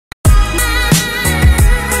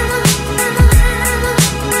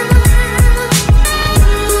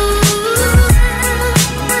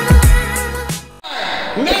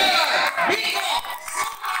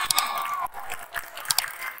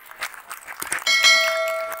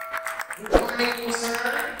Good morning po, sir.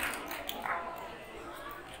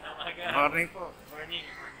 Morning po. Morning.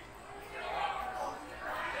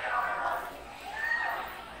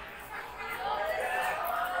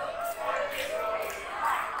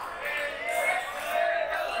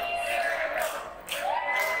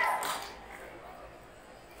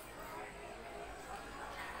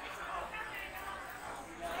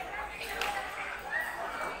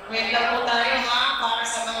 Wait lang po tayo ha, para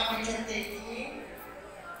sa mga picture taking.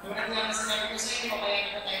 Tulad nga na sinabi ko sa inyo,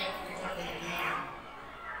 kaya na tayo ng picture taking.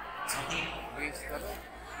 Okay.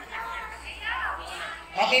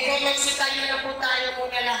 Okay po, magsitayo na po tayo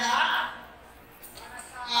muna lahat.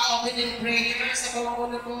 Opening prayer sa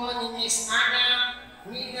pamumuno po ni Miss Ana,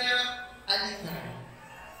 Nina, Alina.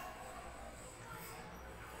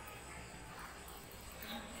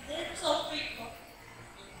 Let's all pray po.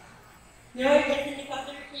 Lord, Heavenly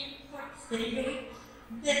Father, thank you for this day, Lord.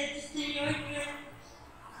 That this day, Lord, that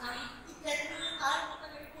mga tao na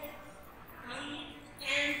Lord,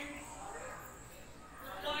 and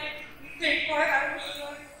Lord, we pray for our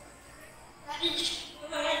mayor. Lagi siya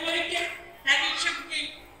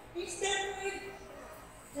please, Lord,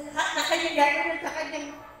 lahat na kanyang gagawin sa kanyang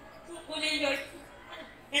tungkulin, Lord.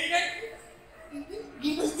 And Lord,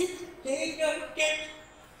 give us this day, Lord,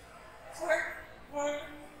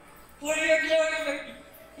 for your glory, Lord.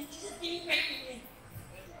 In Jesus' name, pray.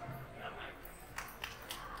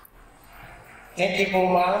 Thank you po,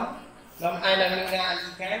 ma'am. Ma'am Ana, Nina,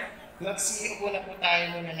 Alina. Magsiupo na po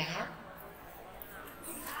tayo muna lahat.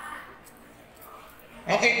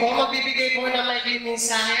 Okay po, magbibigay po ng may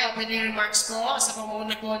mensahe, opening remarks po sa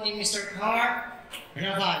pamumuno po ni Mr. Car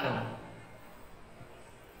Romulo.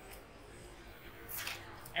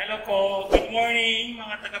 Hello po. Good morning,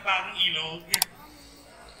 mga taga-Bagong Ilog.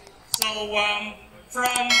 So,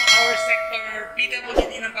 from our sector,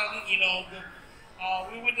 PWD ng Bagong Ilog,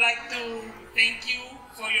 we would like to thank you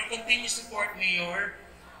for your continued support, Mayor,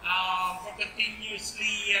 for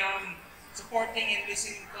continuously supporting and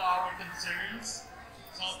listening to our concerns.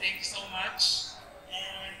 So, thank you so much.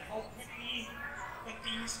 And hopefully,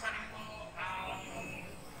 continuous pa rin po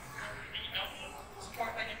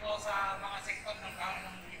supportan niyo po sa mga sektor ng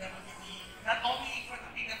PWD, not only for the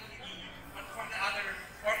PWD, but for the other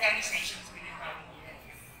organizations within Bagong Ilog.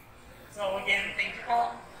 So again, thank you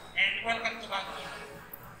po, and welcome to Bagong Ilog.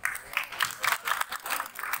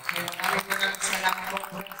 Okay, maraming salamat po,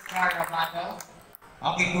 Mr. Car Romulo.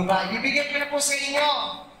 Okay po ba? Ibigay ko na po sa inyo.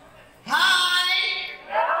 Hi!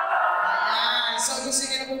 Ayan. So gusto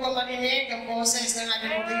niyo na po ba marinig ang boses ng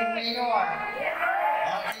ating pagiging mayor?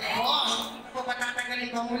 Okay po. Hindi po ba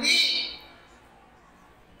tatanggalin pa muli?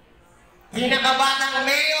 Pinakabatang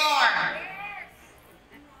mayor!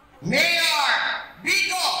 Mayor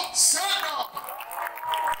Vico Sotto!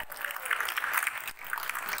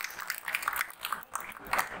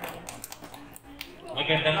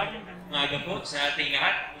 Magandang umaga po sa ating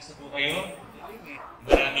lahat. Gusto po kayo?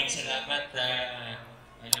 Maraming salamat.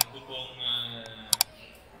 Alam ko pong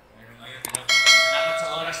salamat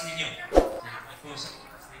sa oras ninyo. Salamat po sa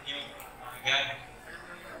oras ninyo.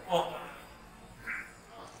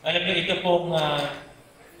 Alam niyo, ito pong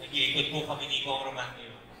nag-iikot po kami ni Congressman.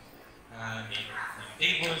 May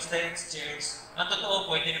tables, desks, chairs. Ang totoo,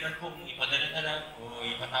 pwede naman pong ipadala na lang o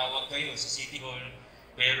ipatawag kayo sa City Hall.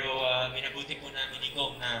 Pero minabuti po namin ni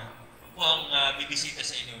Kong na po ang bibisita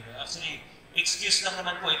sa inyo. Actually, excuse lang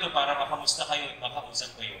naman po ito para makamusta kayo at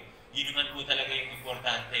makausap kayo. Yun naman po talaga yung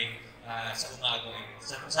importante sa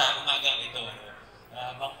umagang ito.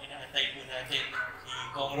 Bang inaantay po natin si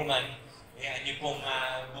Congressman. Kaya nyo pong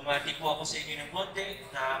bumati po ako sa inyo ng konti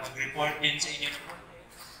na mag-report din sa inyo ng konti.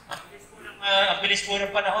 Ang bilis po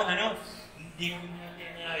ng panahon, ano? Hindi mo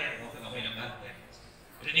natin okay lang ba?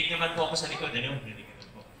 Rinig naman po ako sa likod, ano? Rinig naman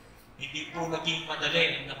po. Hindi po naging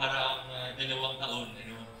madali ang nakaraang 2 taon,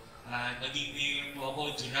 ano? Naging mayor po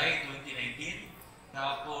ako July 2019.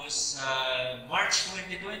 Tapos March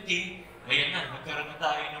 2020, ayan na, nagkaroon na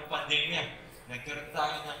tayo ng pandemya. Nagkaroon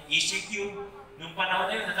tayo ng ECQ. Nung panahon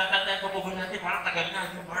na yun, natatandaan ko po ba natin, parang tagal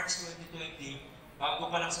na, yung March 2020, bago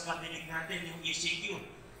pa lang sa pandinig natin yung ECQ.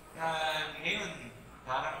 Ngayon,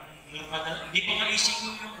 parang normal na, hindi pa nga ECQ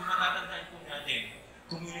yung natatandaan po natin.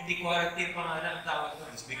 Community quarantine pa nga lang ang tawag doon.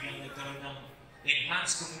 Biglang nagkaroon ng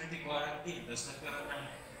enhanced community quarantine. Tapos nagkaroon ng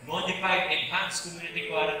modified enhanced community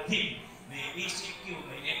quarantine. May ECQ,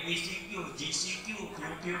 may MECQ, GCQ,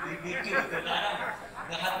 QQ, BBQ, gano'n.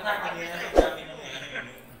 Lahat na nangyayari namin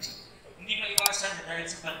nangyayari. Hindi maiwasan na dahil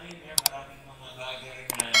sa pandemya, maraming mga bagay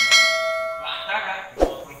na paantara,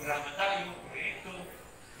 mga programa tayo, proyekto.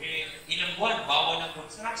 Ilang buwan, bawal ang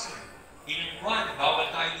construction. Ilang buwan,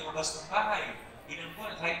 bawal tayo lumabas ng bahay. ilang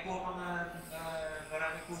buwan, kahit po mga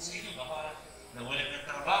marami po sa inyo, baka nawalan ng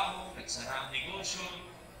trabaho, nagsara ang negosyo,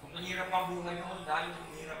 kung mahirap ang buhay noon, dahil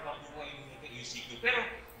mahirap ang buhay noon ng UCQ. Pero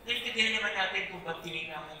naiintindihan naman natin kung ba't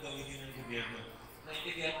kailangan gawin yun ng gobyerno.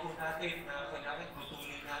 Naiintindihan po natin na kailangan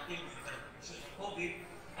putulin natin yung transmission ng COVID.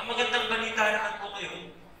 Ang magandang balita naman po ngayon,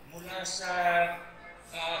 mula sa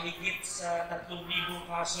higit sa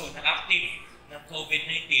 3,000 kaso na active ng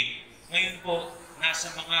COVID-19, ngayon po,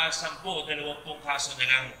 nasa mga 10 o 20 kaso na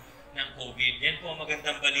lang ng COVID. Yan po ang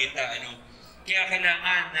magandang balita. Kaya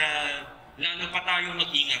kailangan na lalo pa tayong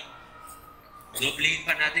mag-ingat. Doblehin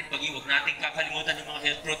pa natin huwag natin kakalimutan yung mga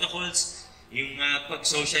health protocols, yung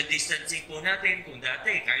pag-social distancing po natin. Kung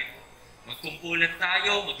dati, kahit magkumpulan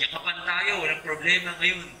tayo, magyakapan tayo, walang problema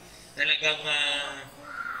ngayon. Talagang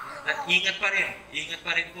ingat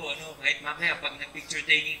pa rin po. Kahit mamaya, pag nag-picture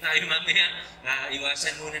taking tayo mamaya,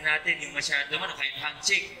 iwasan muna natin yung masyado, kahit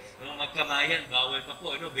handshake, magkamayan, bawal pa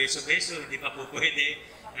po, beso-beso, hindi pa po pwede.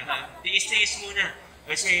 Tiis-tiis muna.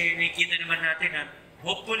 Kasi nakikita naman natin na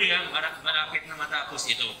hopefully malapit na matapos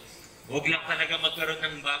ito. Huwag lang talaga magkaroon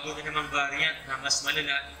ng bago na namang variant na mas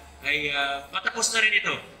malala, ay patapos na rin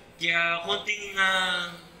ito. Kaya konting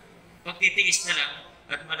pagtitiis na lang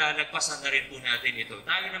at malalagpasan na rin po natin ito.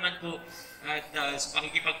 Tayo naman po at sa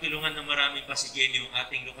pakikipagtulungan ng maraming Pasigueño,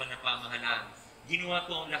 ating lokal na pamahalaan, ginawa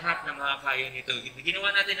po ang lahat na makakaya nito. Ginawa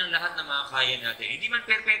natin ang lahat na makakaya natin. Hindi man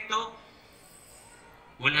perfecto,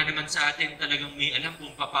 wala naman sa atin talagang may alam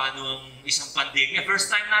kung paano ang isang pandemya.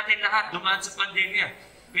 First time natin lahat dumaan sa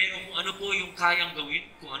pandemya. Pero kung ano po yung kayang gawin,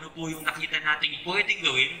 kung ano po yung nakita natin pwedeng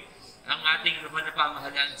gawin, ang ating lokal na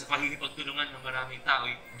pamahalaan sa pakikipagtulungan ng maraming tao,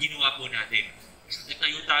 ginawa po natin.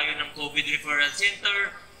 Nagtayo tayo ng COVID Referral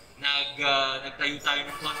Center, nagtayo tayo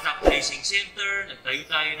ng Contact Tracing Center, nagtayo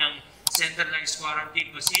tayo ng Centralized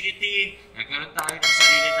Quarantine Facility, nagkaroon tayo ng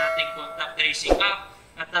sarili nating Contact Tracing App,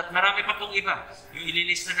 at marami pa pong iba. Yung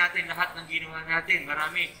ililista natin lahat ng ginawa natin,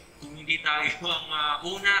 marami. Kung hindi tayo ang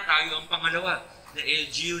una, tayo ang pangalawa na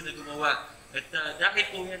LGU na gumawa. At dahil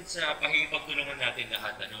po yan sa pakikipagtulungan natin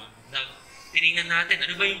lahat, tinignan natin,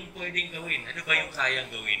 ano ba yung pwedeng gawin? Ano ba yung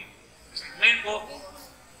kayang gawin? Ngayon po,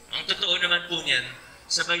 ang totoo naman po niyan,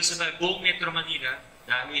 sabay-sabay buong Metro Manila,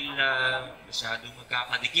 dahil masyadong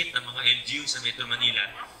magkakadikit ng mga LGU sa Metro Manila,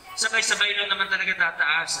 sabay-sabay lang naman talaga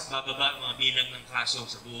tataas at bababa mga bilang ng kaso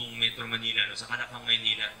sa buong Metro Manila, sa Katropang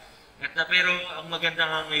Maynila. Pero ang maganda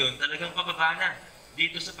nga ngayon, talagang pababa na.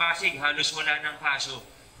 Dito sa Pasig, halos wala ng kaso.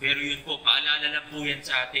 Pero yun po, paalala lang po yan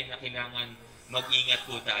sa atin na kailangan mag-ingat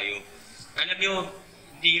po tayo. Alam nyo,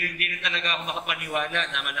 hindi rin talaga ako makapaniwala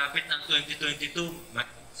na malapit ng 2022,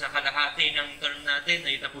 sa kalahati ng term natin na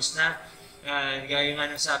itapos na. Gaya nga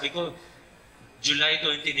ng sabi ko, July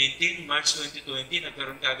 2019, March 2020,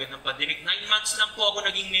 nagkaroon kagad ng pandemic. 9 months lang po ako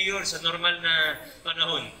naging mayor sa normal na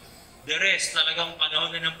panahon. The rest, talagang panahon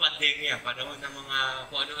na ng pandemya, panahon ng mga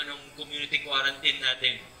kung ano-anong community quarantine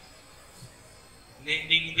natin.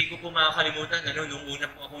 Hindi ko po makakalimutan, nung una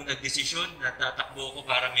po akong nagdesisyon na tatakbo ko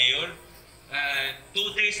para mayor,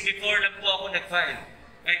 2 days before lang po ako nag-file.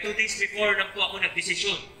 2 days before lang po ako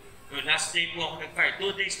nagdesisyon. Last day po ako nag-file.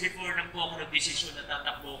 2 days before lang po ako nagdesisyon na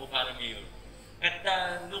tatakbo ko para mayor. At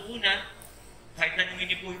nung una, kahit tanungin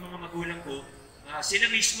niyo po yung mga magulang ko, sila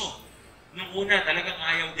mismo, nung una talagang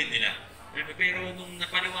ayaw din nila. Pero nung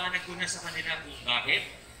napaliwanag ko na sa kanila kung bakit,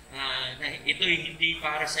 na ito'y hindi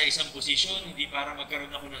para sa isang posisyon, hindi para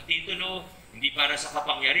magkaroon ako ng titulo, hindi para sa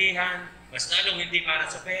kapangyarihan, mas lalong hindi para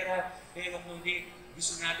sa pera, pero kundi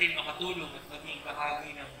gusto natin makatulong at maging bahagi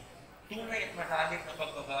ng tunay at malalim na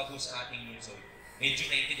pagbabago sa ating lungsod. Medyo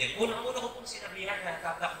naintindihan. Unang-una ko pong sinabihan na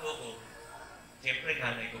tatakbo ko, siyempre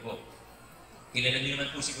nanay ko po. Kilala niyo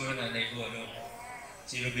naman po siguro nanay ko,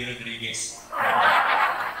 si Ruby Rodriguez.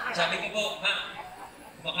 Sabi ko po,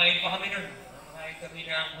 kumakain pa kami nun. Kumakain kami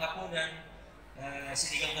ng hapunan,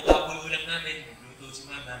 sinigang na baboy ulam namin, luto si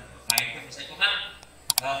mama. Kain kami, sabi ko,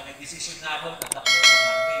 nag-desisyon na ako, tatakbo ko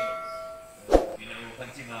namin. Pinaupan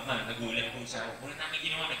si mama, nagulat po siya. Muna namin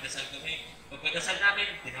ginawa, nagdasal kami. Pagkadasal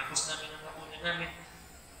namin, tinapos namin ang hapunan namin.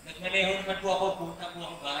 Nagmaleho naman po ako, punta po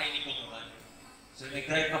ang bahay ni Congressman. So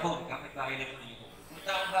nag-drive ako, kapit bahay lang ni Vico.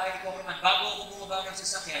 Punta ang bahay ni Congressman. Bago ako bumaba ng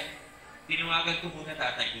sasakyan, tinawagan ko muna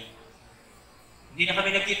tatay ko. Hindi na kami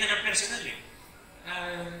nagkita ng personal eh.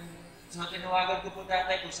 So tinawagan ko po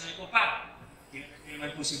tatay ko, sabi ko, Pa, hindi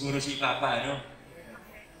naman po siguro si Papa,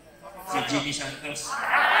 si Jimmy Santos.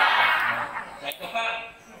 Sabi ko,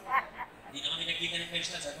 Pa, hindi na kami nagkita ng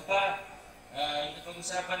personal. Sabi ko, Pa, yung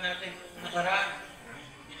napag-usapan natin nung nakaraan,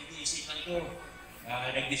 pinag-iisipan ko,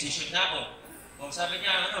 nag-desisyon na ako. O sabi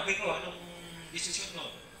niya, Vico, anong desisyon mo?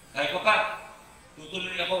 Sabi ko, Pa,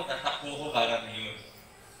 tutuloy ako, tatakbo ko para mayor.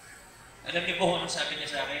 Alam niyo po kung anong sabi niya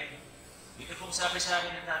sa akin? Ito pong sabi sa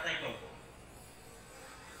akin ng tatay ko.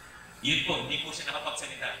 Yun po, hindi po siya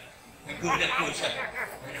nakapagsalita. Nagulat po siya.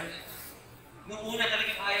 Nung una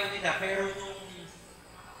talagang ayaw nila, pero nung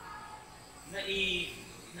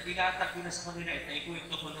nailatag ko na sa kanila at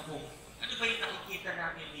naikwento ko na kung ano ba yung nakikita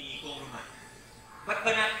namin ni Congressman? Ba't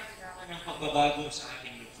ba natin kailangan ng pagbabago sa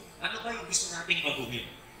ating lungsod? Ano ba yung gusto nating baguhin?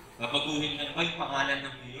 Babaguhin lang ba yung pangalan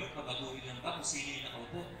ng mayor? Babaguhin lang ba kung sino yung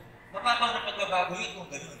nakaupo? Mababang na pagbabago yun kung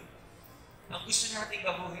gano'n. Ang gusto nating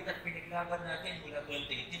baguhin at pinaglaban natin mula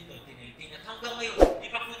 2018, 2019 at hanggang ngayon, di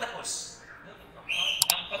pa po tapos.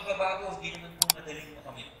 Ang pagbabago, hindi naman po madaling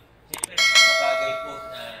makamit. Siyempre, mga bagay po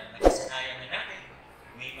na nakasanayan na natin,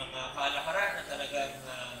 may mga kalakaran na talagang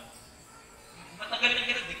matagal na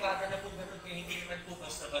gano'n, dekada na po gano'n, kaya hindi naman po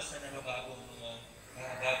basta-basta nagabago ang mga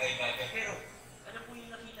bagay-bagay. Pero, ano po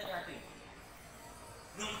yung nakita natin?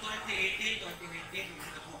 Noong 2018, 2019, hindi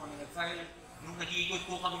na po kami nag-file, nung nag-iikot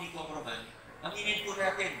po kami ni Congressman, aminin po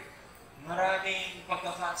natin, maraming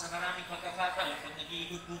pagkakataon, pag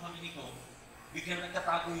nag-iikot po kami ni Congressman, biglang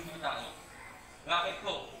nagtatago yung mga tao. Bakit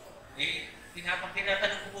po?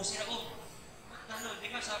 Tinatanong ko po sila, di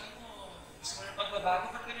ba sabi mo, gusto mo ng pagbabago,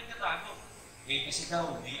 ba't ka nagtatago? Kasi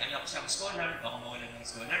daw, may anak siyang scholar, baka mawalan ng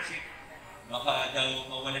scholarship, baka daw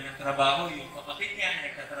mawalan ng trabaho yung kapatid niya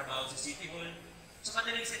na nagtatrabaho sa City Hall. Sa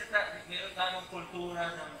madaling sinata, mayroon tayong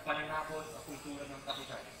kultura ng pananakot, kultura ng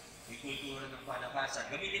takutan, may kultura ng palakasan.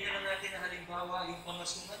 Gamitin na lang natin na halimbawa yung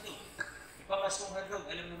pamaskong handog. Yung pamaskong handog,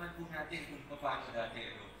 alam naman po natin kung paano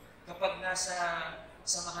dati. Kapag nasa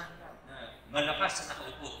samahan na malakas na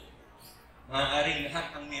nakaupo, maaaring lahat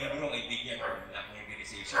ng membro ay bigyan ng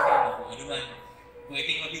organization o kung ano man,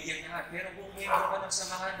 pwedeng mabigyan lahat. Pero kung membro ka ng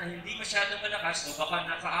samahan na hindi masyadong malakas o baka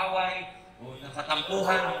nakaaway o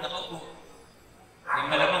nakatampuhan o nakaupo, ay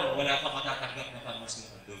malamang wala pang matatanggap na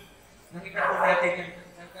pamaskong handog. Nakita po natin yan,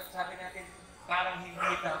 sabi natin, parang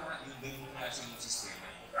hindi tama yung ganung klaseng sistema.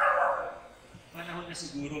 Panahon na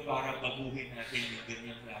siguro para baguhin natin yung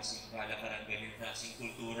ganyang klaseng kalakaran, ganyang klaseng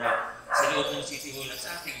kultura sa loob ng City Hall at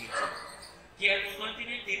sa ating lungsod. Kaya noong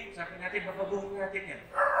 2019, sabi natin, babaguhin natin yan.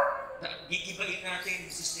 Gigibain natin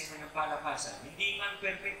yung sistema ng palakasan. Hindi man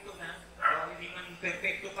perfecto na, o hindi man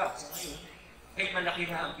perfecto pa sa ngayon, ay malaki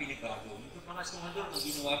na ang pinagbago. Ito mga sumador, ang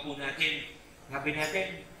ginawa po natin, sabi natin,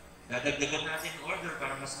 dadagdagan natin ang order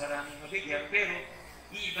para mas maraming mabigyan, pero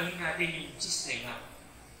iibahin natin yung sistema.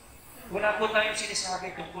 Wala po tayong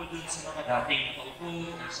sinasabi tungkol dun sa mga dating nakaupo,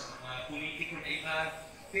 sa mga politiko na iba,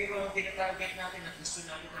 pero ang tinatarget natin at gusto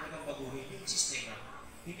natin talagang baguhin yung sistema.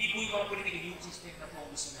 Hindi po yung mga politiko, yung sistema po ang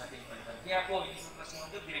gusto natin palitan. Kaya po, hindi mo pasawag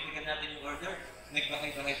doon, binibigyan natin yung order,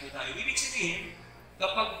 nagbahay-bahay po tayo. Ibig sabihin,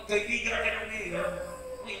 kapag kaibigan ka ng mayor,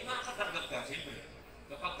 makakatanggap ka, siyempre.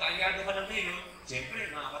 Kapag kaalyado ka ng mayor, siyempre,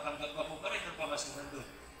 makakatanggap ka po pa rin ng pamasuhan doon.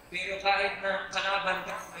 Pero kahit na kalaban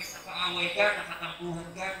ka, kahit nakaaway ka, nakatampuhan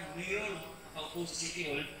ka ng mayor, nakaupo sa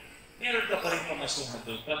City Hall, meron ka pa rin pamasuhan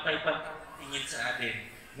doon. Pantay-pantay tingin sa atin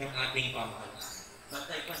ng ating pamahalaan.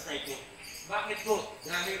 Pantay-pantay po. Bakit po?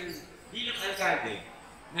 Dahil bilang alkalde,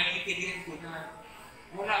 naiintindihan ko na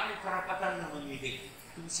wala akong karapatan na mamili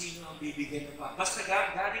kung sino ang bibigyan ng pa. Basta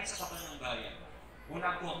galing sa kapan ng bayan,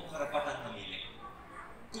 wala po akong karapatan na mamili.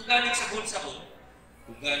 Kung galing sa bulsa ko,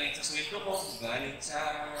 kung galing sa sweldo ko, kung galing sa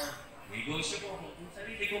negosyo ko, kung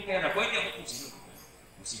sarili kong pera, pwede ako kung sino.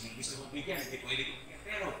 Kung sino gusto kong bigyan, hindi pwede kong bigyan.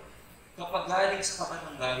 Pero kapag galing sa kapan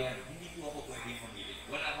ng bayan, hindi po ako pwede mamili.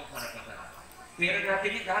 Wala akong karapatan. Pero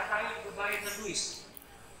natin yun, lahat tayo magbabayad ng buwis.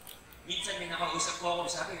 Minsan may nakausap po ako,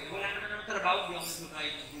 sabi, wala naman ng trabaho, hindi ako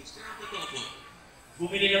magbabayad ng buwis. Pero ang totoo po,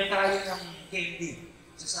 bumili lang tayo ng candy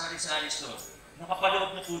sa sari-sari store.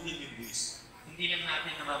 Nakapaloob na po din yung buwis. Hindi lang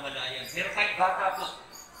natin namamalayan. Pero kahit bata po,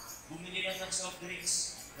 bumili lang ng soft drinks,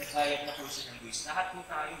 nagbayad na po siya ng buwis. Lahat po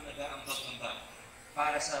tayo nag-aambag-ambag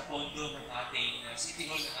para sa pondo ng ating City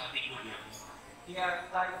Hall ng ating gobyerno. Kaya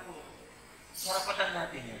tayo po, karapatan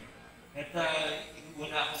natin yan. At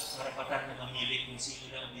wala akong karapatan na mamili kung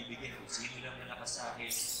sino lang bibigyan, kung sino lang nalakas sa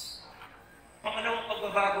akin. Pangalawang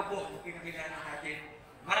pagbabago po na pinakilala natin,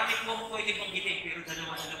 marami po akong pwede banggitin, pero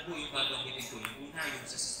dalawa na lang po yung babanggitin ko. Yung una, yung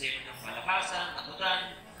sa sistema ng palakasan, takutan,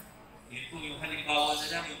 yun po yung halimbawa na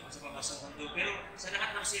lang, yung sa pamasang mundo. Pero sa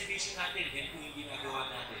lahat ng servisyo natin, yan po yung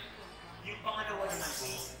ginagawa natin. Yung pangalawa naman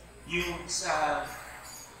po, yung sa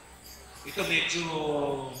ito medyo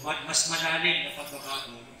mas malalim na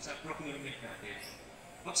pagbabago sa procurement natin.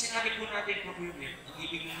 Pag sinabi po natin procurement, ang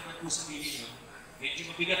ibig na naman po sabihin yun,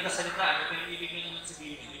 medyo mabigat na salita, pero ang ibig na naman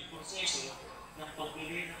sabihin yun, yung proseso ng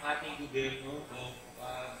pagbili ng ating gobyerno o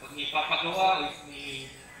pag ipapagawa o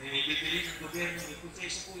ibibili ng gobyerno, may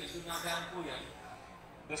proseso po yan, dumadaan po yan,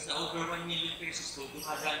 basta over 1 million pesos po,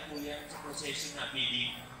 dumadaan po yan sa proseso na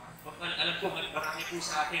bidding. Alam ko, marami po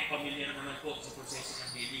sa atin, pamilyar naman po sa proseso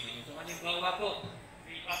ng bidding. So, halimbawa po,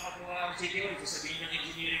 may ipapagawa ang City Hall, sasabihin ng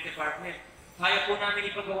engineering department, kaya po namin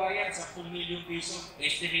ipagawa yan sa 10 million peso,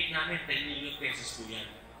 estimate namin 10 million pesos po yan.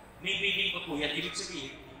 May bidding pa po yan, ibig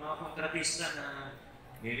sabihin, yung mga kontratista na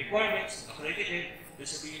may requirements, accredited,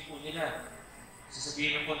 sasabihin po nila,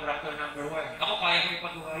 sasabihin ng contractor number 1, ako kaya ko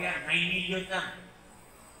ipagawa yan, 9 million lang.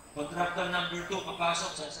 Contractor number 2,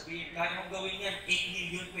 papasok, sasabihin, kaya mong gawin yan, 8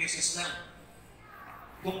 million pesos lang.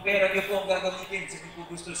 Kung pera niyo po ang gagamitin, saan niyo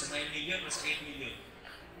po gusto, sa 9 million o sa 8 million?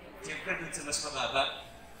 Siyempre, dun sa mas mababa.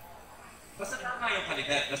 Basta tama yung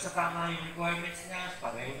kalidad, basta tama yung requirements niya,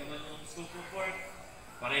 pareho naman yung scope of work,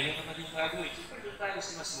 pareho naman yung gagawin. Siyempre, doon tayo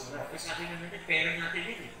sa mas mura. Kasi atin naman din, pera natin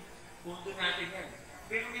din eh. Punto natin yan.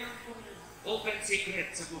 Pero meron pong open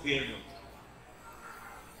secret sa gobyerno.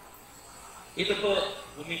 Ito po,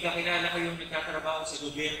 kung may kakilala kayong nagtatrabaho sa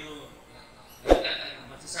gobyerno,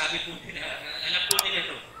 masasabi po nila, alam po nila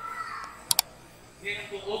ito. Meron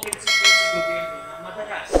po open secret sa gobyerno na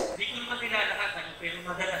madalas, hindi ko naman nila lahat, pero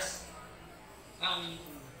madalas, ang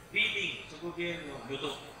bidding sa gobyerno,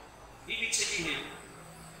 luto. Ibig sabihin,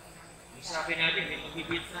 yung sabi natin, may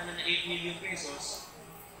magbibid sana na 8 million pesos,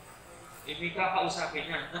 may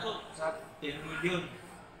kakausapin niya. Naku, sa 10 million.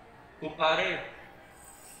 Kumpare,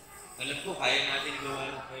 alam ko, kaya natin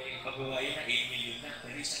pagawa yun na 8 million na.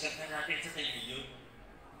 Pero isagat na natin sa 10 million.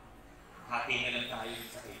 Hati na lang tayo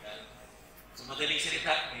sa kita. So madaling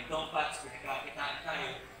salita, may tompats, pinagkakitaan tayo.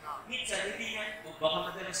 Minsan, hindi nga, o baka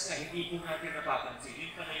madalas ka, hindi po natin napapansin.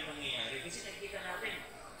 Yun pa na yung nangyayari. Kasi nakikita natin,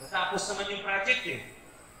 natapos naman yung project eh.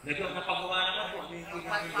 Napagawa naman po, ano yung hindi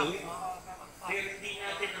namin gawin. Pero hindi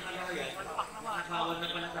natin namalayan, nakakawal na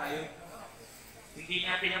pala tayo. Hindi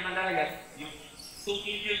natin namalayan, yung 2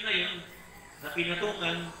 million na yun, na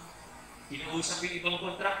pinatungan, pinausap yung ibang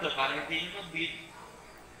contractor para hindi nyo mag-bid.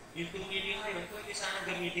 Yung 2 million na yun, pwede sana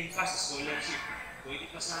gamitin pa sa scholarship. Pwede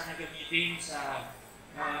pa sana gamitin sa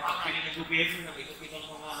pagpili ng gobyerno ng ibang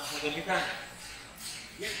mga kagamitan.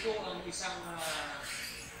 Yan po ang isang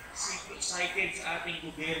cycle sa ating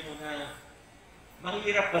gobyerno na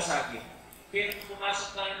mahirap basagin. Pero kung pumasok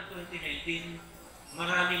tayo ng 2019,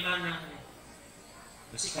 marami man ng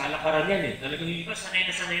kasi kalakaran yan eh. Talagang yung iba, sanay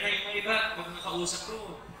na. Yung mga iba, pag nakausap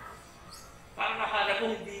ko, parang nakala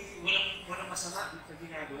ko hindi, walang masama sa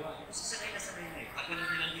ginagawa. Kasi sanay na eh. Tagal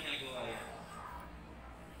na nilang ginagawa yan.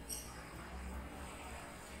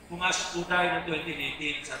 Pumasok po tayo ng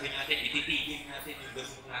 2019, sabi natin, ititigil natin yung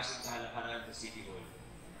ganung klaseng kalakaran sa City Hall.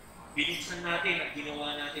 Binuksan natin at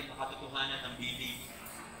ginawa natin makatotohanan ng bidding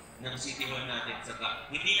ng City Hall natin sa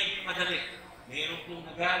back. Hindi naging madali. Mayroon pong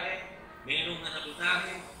nagalit, mayroong na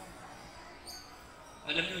nabutahe.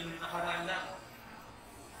 Alam nyo, yung nakaraan lang,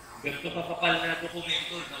 ganito kapapal na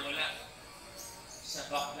dokumento na wala sa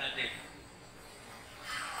back natin.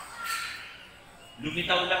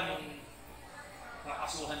 Lumitaw lang yung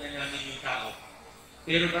kakasuhan na namin yung tao.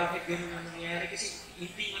 Pero bakit ganun ang nangyayari? Kasi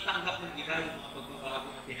hindi matanggap ng iba yung mga pagbabago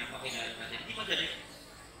na pinapakilala natin. Hindi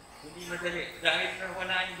madali. Dahil na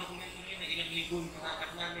wala yung dokumento nyo na ilang linggo yung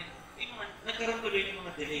nakakap namin. Nagkaroon tuloy ng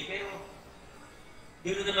mga delay. Pero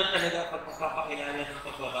gano'n naman talaga pag magpapakilala ng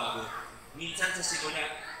pagbabago. Minsan sa simula,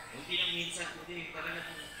 hindi lang minsan, kundi talaga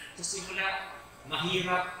sa simula,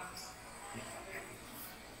 mahirap.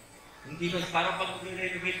 Hindi man, parang pag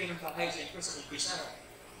mag-renovate ka ng bahay, siyempre sa umpisa,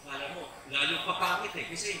 alam mo, lalo papangit eh.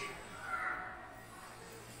 Kasi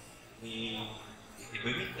may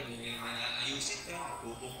ibigin ka, may ayusin ka,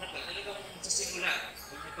 bubong ka. Talagang sa simula,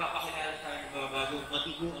 kung nagpapakilala tayo ng babago,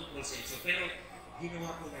 matugo ang proseso. Pero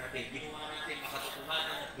ginawa natin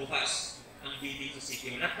makatotohanan at bukas ang bidding sa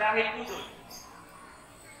City Hall. At dahil po doon,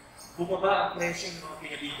 bumaba ang presyo ng mga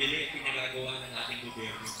pinabibili at pinagagawa ng ating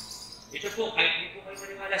gobyerno. Ito po, kahit hindi po kayo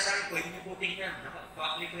maniwala sa akin, pwede niyo po tingnan.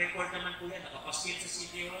 Public record naman po yan, nakapaskil sa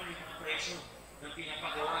City Hall yung mga presyo ng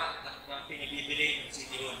pinapagawa at pinabibili ng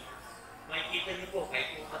City Hall. Makikita niyo po,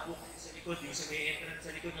 kahit po natapok sa likod, yung sa may entrance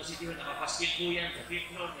sa likod ng City Hall, nakapaskil po yan sa 5th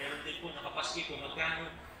floor, meron din po nakapaskil kung magkano.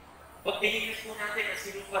 Pag tinignan po natin at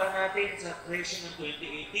sinumpara natin sa presyo ng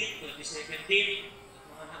 2018, 2017,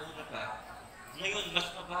 mga nauna pa, ngayon mas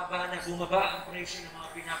mababa na bumaba ang presyo ng mga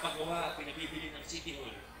pinapagawa at pinabibili ng City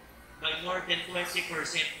Hall by more than 20%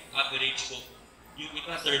 average po. Yung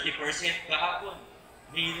iba 30% kahapon.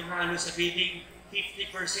 May nanalo sa bidding,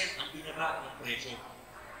 50% ang binaba ng presyo.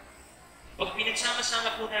 Pag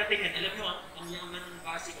pinagsama-sama po natin yan, alam nyo, ang yaman ng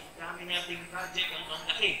Pasig, ang dami nating project, ang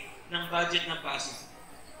laki ng budget ng Pasig.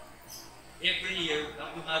 Every year,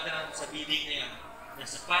 ang dumadaan sa bidding na yan,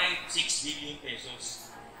 nasa 5-6 billion pesos.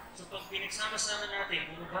 So pag pinagsama-sama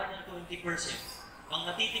natin, bumaba ng 20%, ang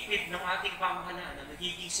natitipid ng ating pamahalaan na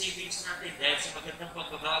nagiging savings natin dahil sa magandang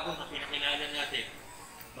pagbabago na pinakilala natin,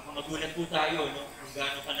 baka magulat po tayo no, kung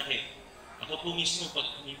gaano kalaki. Ako po mismo,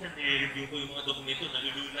 pag minsan nire-review ko yung mga dokumento,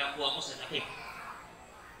 nalulula po ako sa laki.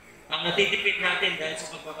 Ang natitipid natin dahil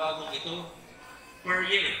sa pagbabagong ito, per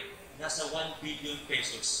year, nasa 1 billion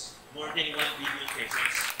pesos. More than 1 billion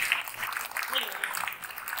pesos. Ngayon,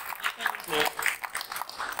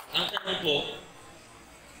 ang tanong po,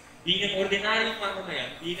 bilang ordinaryong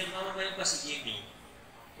mamamayan, bilang mamamayang pasigilyo,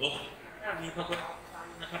 may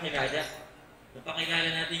napakilala. Napakilala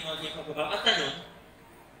natin yung mga pagbabago. Ang tanong,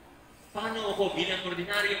 paano ako bilang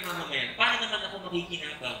ordinaryong mamamayan, paano naman ako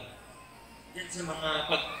makikinabang dyan sa mga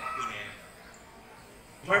pag-ina?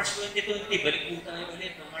 March 2020, balik po tayo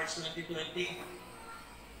ulit ng March 2020.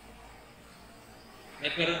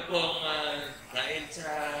 Nagkaroon po ang, dahil sa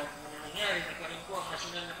nangyari, nagkaroon po ang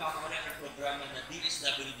nasyonal na pamahalaan ng programa na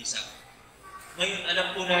DSWD-SAC. Ngayon, alam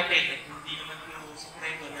po natin, at hindi naman po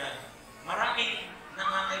sekreto na maraming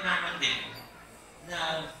nangangailangan din na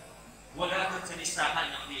wala doon sa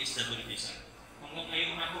listahan ng DSWD-SAC. Hanggang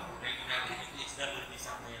ngayon na po, kaya natin yung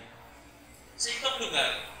DSWD-SAC na yan. Sa ibang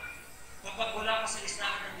lugar, kapag wala ka sa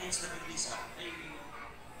listahan ng DSWD-SAC, ay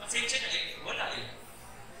pasensya na wala eh.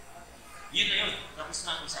 Yun na yun, tapos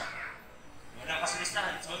na ang isa. Wala ka sa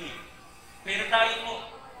listahan, sorry. Pero tayo po,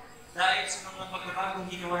 dahil sa mga pagbabagong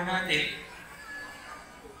ginawa natin,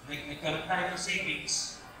 nagkaroon tayo ng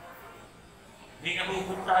savings, may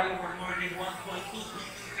nabubuo tayo for more than 1.2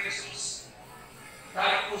 billion pesos.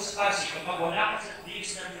 Tayo po sa kasi, kapag wala ka sa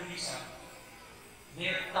DSWD-SAC,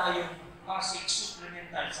 meron tayong kasi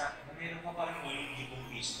supplemental sa meron ka pa rin 8,000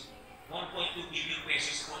 piso. 1.2 billion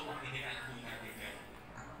pesos po kung piniraan po natin yan.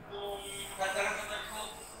 Kung nagkaroon naman po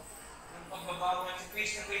ng pagbabago at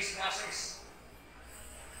face-to-face classes,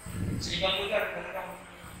 sa ibang lugar, talagang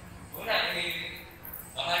wala,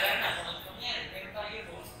 bakala na kung ano nangyari. Meron tayo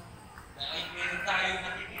po, meron tayong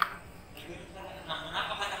natipid. Nagulot na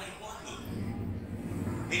napakalaking pondo.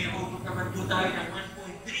 May naubot naman po tayo ng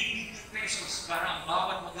 1.3 billion pesos para ang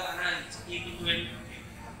bawat mag-aaral sa K-12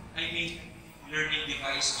 ay may learning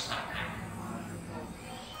device o tablet.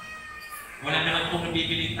 Wala naman po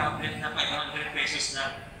nabibili tablet na 500 pesos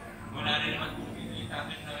na. Wala rin naman po nabibili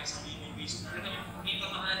tablet na 1 million pesos. Talagang hindi pa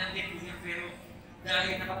mahalan din po yan, pero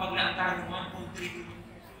dahil nakapaglaan tayo ng 1.3 billion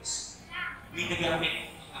pesos, may nagamit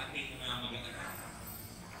ang ating mag-aaral.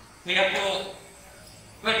 Kaya po,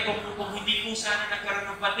 well, kung hindi po sana nagkaroon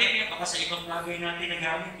ng pandemya, baka sa ibang bagay natin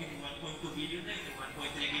nagamit yung 1.2 billion na yun,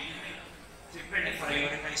 1.3 billion na yun. Siyempre,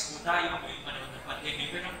 nag-prioritize po tayo yung panahon ng pandemya.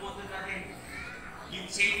 Pero ang punto natin, yung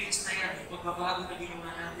savings na yan, yung pagbabago na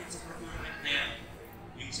ginawa natin sa procurement na yan,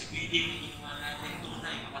 yung sa bidding na ginawa natin,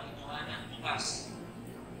 tunay, makatotohanan, bukas.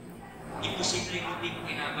 Imposible yung hindi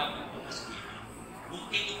makinabang ng bukas bidding.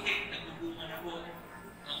 Unti-unti, nagbubunga na po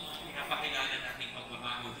ang mga pinapakilala nating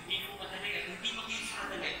pagbabago. Hindi po madali at hindi magiging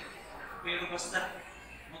madali. Pero basta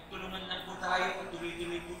magtulungan lang po tayo,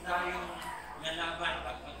 tuloy-tuloy po tayo lalaban.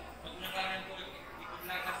 Paglagalan po,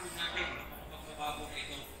 ipaglaban po natin yung mga pagbabago na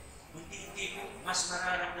ito. Unti-unti po, mas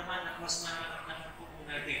mararamdaman at mas mararamdaman po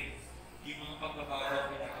natin yung mga pagbabago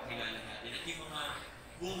na pinapakilala natin at yung mga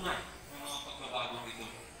bunga ng mga pagbabago ito.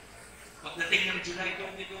 Pagdating ng July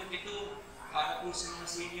 2022, para po sa mga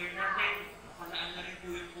senior natin, nakalaan na rin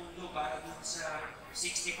po yung pondo para doon sa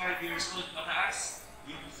 65 years old pataas,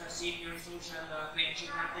 yung sa senior social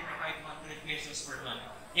pension natin na 500 pesos per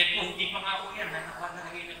month. Yan po, hindi pa nga po yan,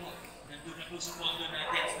 nakalagay na po. Nandun na po sa pondo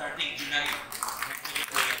natin starting July. Nandun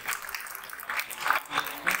po yan.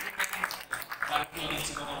 Para po din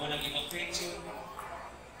sa mga walang ibang pension.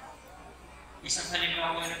 Isang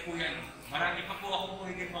halimbawa na po yan. Marami pa po akong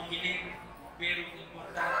pwede panggiling, pero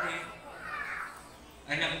importante,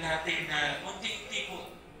 alam natin na unti-unti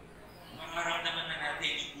po, mararamdaman na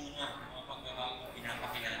natin yung bunga ng mga pagbabago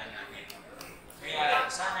pinapakilala natin. Kaya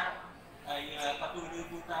sana ay patuloy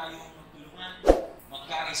po tayong magtulungan,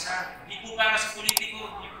 magkaisa. Hindi po para sa politiko,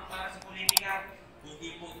 hindi po para sa politika, hindi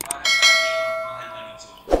po para sa ating mahal na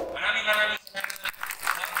lungsod. Maraming salamat.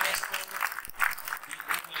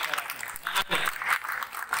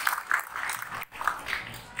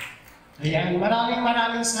 Ayan,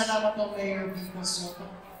 maraming salamat po, Mayor Vico Sotto.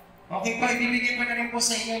 Okay po, ibibigay ko na rin po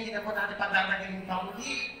sa inyo, hindi na po natin patatagalin pa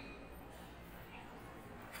muli.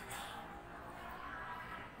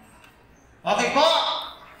 Okay po,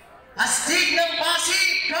 astig ng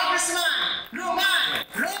Pasig, Congressman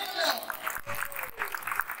Romulo.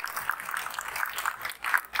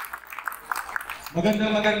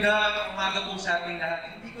 Magandang umaga po sa ating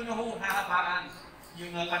lahat. Hindi ko na ho hahabaan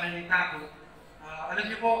yung pananita ko. Alam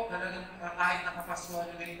niyo po, talagang kahit nakapaswa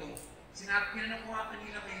na ganito, tinanong ko nga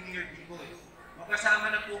kanina kay Mayor Vico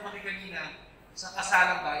magkasama na po kami kanina sa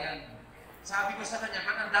kasalang bayan. Sabi ko sa kanya,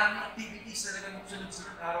 ba't ang daming activities talagang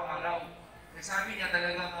sunod-sunod araw-araw? Sabi niya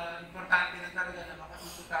talagang importante na talaga na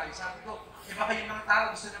makatuto tayo. Sabi ko, baka yung mga tao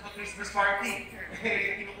gusto na mag-Christmas party.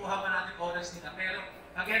 Kinukuha man natin oras nila. Pero,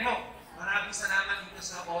 again ho, maraming salamat dito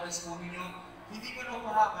sa oras po ninyo. Hindi ko na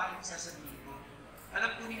mahaba yung sasabihin ko.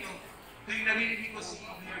 Alam po ninyo, ito yung narinig ko si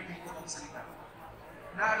Mayor Vico magsalita.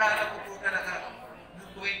 Naalala ko po talaga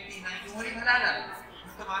noong 29, yung huling halalan,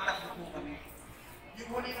 nung tumatakbo po kami. Yung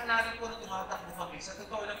huling halalan po nung tumatakbo kami, sa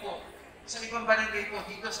totoo na po, sa ibang barangay po,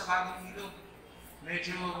 dito sa Bagong Ilog,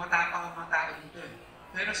 medyo matapang ang mga tao dito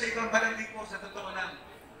Pero sa ibang barangay po, sa totoo lang,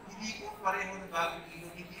 hindi po pareho ng Bagong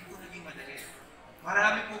Ilog, hindi po naging madali.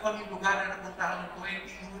 Marami po kami lugar na napuntahan ng 20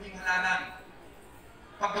 yung huling halalan.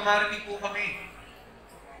 Pag dumarating po kami,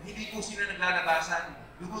 hindi po sila naglalabasan.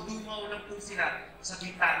 Dumudumaw lang po sila sa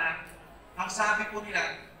bintana. Ang sabi po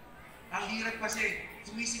nila, ang hirap kasi,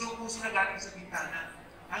 sumisigaw po sila galing sa bintana.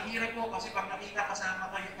 Ang hirap po kasi pag nakita kasama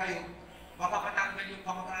kayo, baka matanggal yung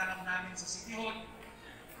kamag-anak namin sa City Hall,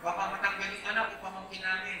 baka matanggal yung anak o pamangkin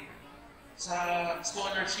namin sa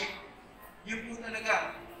scholarship. Yun po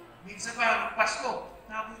talaga. Minsan pa, ng Pasko,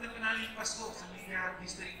 nabutan pa namin yung Pasko sa Manila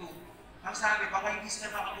District 2. Ang sabi, baka hindi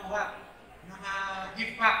sila makakuha ng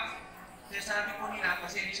gift pack. Kaya sabi po nila,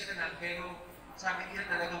 pasensya na lang, pero sabi nila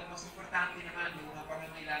talagang mas importante naman yung mga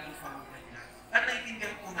pangangailangan ng pamilya nila. At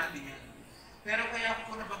naiintindihan po natin yan. Pero kaya ako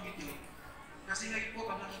po nabanggit yun, kasi ngayon po,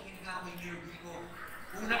 pag nakikinig ako yung Mayor Vico,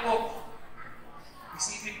 una po,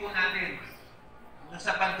 isipin po natin,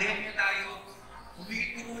 nasa pandemya tayo,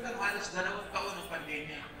 humigit po muna halos 2 taon ng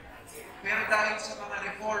pandemya. Pero dahil sa mga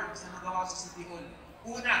reforms na nagawa sa City Hall,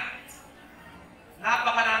 una,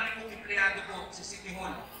 napakarami pong empleyado po sa City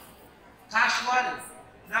Hall. Casual,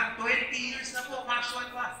 ng 20 years na po, casual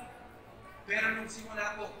pa. Pero nung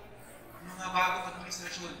simula po, mga bagong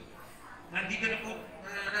administrasyon, nandito na po,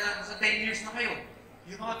 sa 10 years na kayo.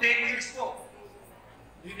 Yung mga 10 years po,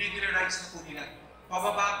 regularize na po nila.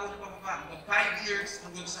 Pababa po na pababa, hanggang 5 years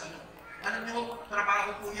hanggang sa ano. Alam niyo,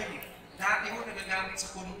 trabaho po yan Dati po nagagamit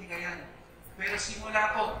sa politika yan. Pero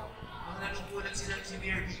simula po, nung nanungkulan sila si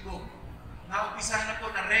Mayor Vico, naumpisa na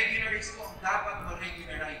po na regularize po ang dapat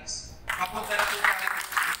ma-regularize. Papunta na po tayo.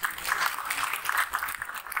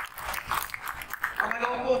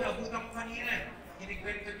 Pangalawa po, nabutan ko kanina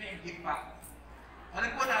kinikwento niya yung gift pack.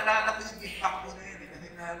 Alam ko, naalala ko yung gift pack po na yun Kasi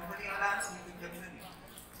maling alala ko yung kami nun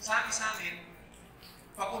Sabi sa amin,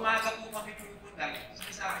 pag umaga po kami pupunta,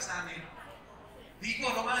 sabi sa amin, Vico,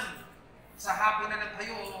 Roman, sa hapon na lang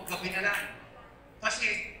kayo o gabi na lang.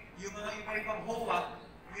 Kasi yung mga iba-ibang HOA,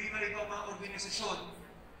 yung iba-ibang mga organisasyon,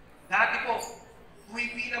 dati po,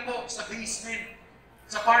 pumipila po sa basement,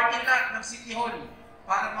 sa parking lot ng City Hall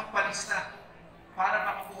para magpalista, para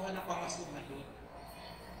makakuha ng pamasungan doon.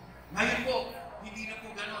 Ngayon po, hindi na po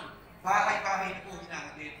ganon. Bahay-bahay na po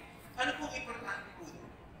hinahatid. Ano po importante po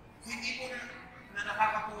doon? Hindi po na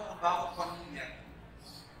nakakakuha ang bawat pamilya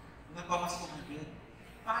ng pamasungan doon.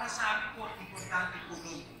 Para sa amin po, importante po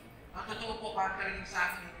doon. Ang totoo po, para rin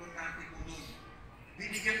sa akin, importante po doon.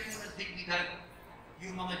 Binigyan po ng dignidad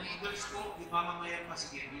yung mga leaders ko, yung mamamayan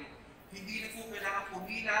pasigyan. Hindi na po kailangan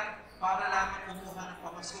pumila para lamang kumuha ng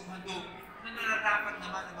pamasungan doon na nararapat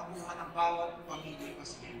naman na makuha ng bawat pamilya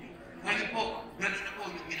pasigyan. Ngayon po, gano'n na po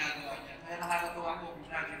yung ginagawa niya. Kaya nakakatuwa po,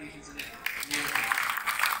 congratulations sa nila.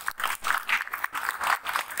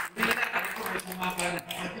 Hindi na lang, ko, may pumapa na.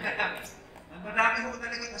 Ang madami po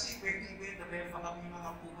talaga kasi pwede-pwede, pero baka may mga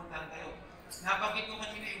pupuntahan tayo. Nabanggit ko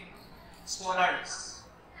kanina yung scholars.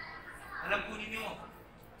 Alam po ninyo,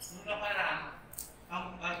 nung nakaraan,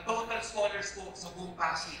 ang total scholars po sa buong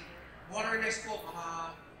Pasig, more or less po,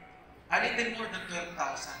 a little more than 12,000.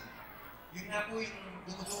 Yun nga po yung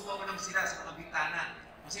dumudugaw lang sila sa mga bintana.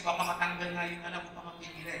 Kasi baka matanggal nga yung anak ko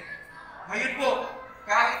pamangkin nila. Ngayon po,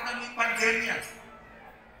 kahit na may pandemya,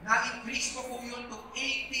 na-increase ko po yun to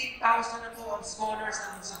 18,000 na po ang scholars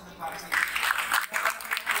sa lungsod ng Pasig.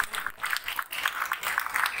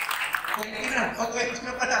 Okay na, 20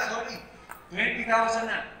 na pala, sorry.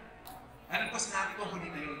 20,000 na. Alam ko, sinabi ko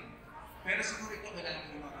huli na yun. Pero siguro ito, kailangan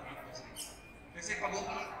ko yung makakit kasi pag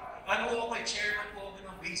ano ako, chairman po ako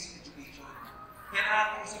ng basic education. Kaya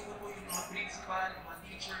nakakausap ko po yung mga principal, yung mga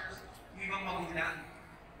teachers, yung ibang magulang.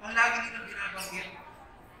 Ang lagi nilang binabanggit,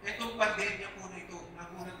 itong pandemya po na ito,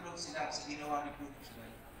 nagulat raw sila sa ginawa ni po sila.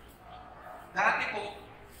 Dati po,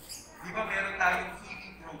 di ba meron tayong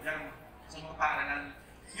feeding program sa mga paaralan?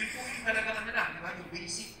 Yun po yung talagang ano lang, di ba? Yung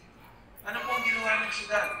basic. Ano po ang ginawa ng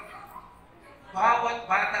syudad? Bawat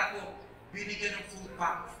bata po, binigyan ng food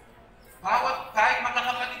pack. Kahit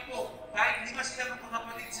magkakapatid po, kahit 5 sila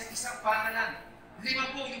magkakapatid sa isang pangalan,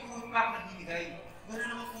 5 po yung food pack na binigay. Gano'n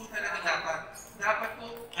naman po talaga dapat. Dapat po,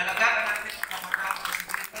 alagaan natin ang kabataan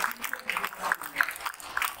kasi hindi po nagbubuhay.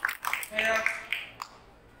 Kaya,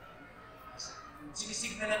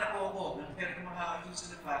 sinisignalan na po ako ng pero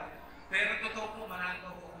makakasunod pa. Pero totoo po, marami po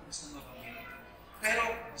akong gusto mapamili. Pero,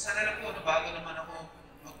 sana lang po, bago naman ako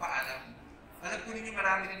magpaalam. Alam ko ninyo,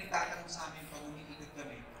 marami na nitatanong sa amin pag umiikot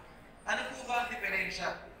kami. Ano po ba ang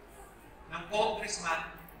diferensya ng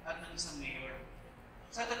congressman at ng isang mayor?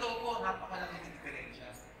 Sa totoo po, napakalaki ng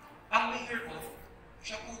diferensya. Ang mayor po,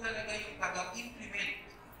 siya po talaga yung taga-implement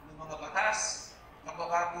ng mga batas,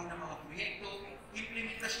 nagbabago ng mga proyekto,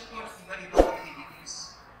 implementasyon po ng iba-ibang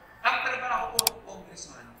activities. Ang trabaho po ng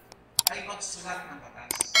congressman ay magsulat ng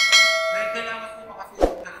batas. Dahil kailangan po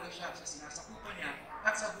makatulong talaga siya sa sinasakupan niya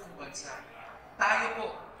at sa buong bansa. Tayo po,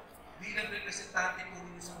 bilang representante po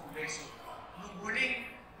ninyo sa Kongreso, nung huling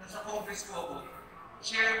nasa Congress po ako,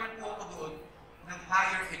 chairman po ako doon ng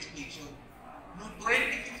higher education. Noong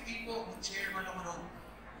 2015 po, nung chairman ako noon,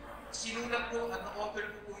 sinulat po at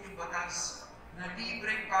na-offer po yung batas na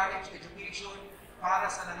libreng college education para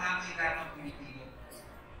sa nangangailangang Pilipino.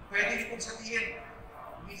 Pwede niyo pong sabihin,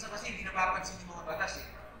 minsan kasi hindi napapansin yung mga batas eh.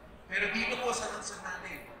 Pero dito po sa lungsod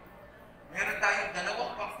natin, meron tayong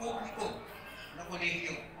 2 pampubliko na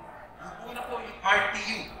kolehiyo. Yung una po yung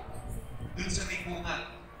RTU, dun sa may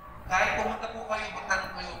bunga. Kahit pumunta po kayo,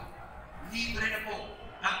 magtanong kayo, libre na po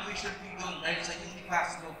ang tuition fee doon dahil sa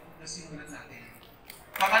Unipaslo na simulan natin.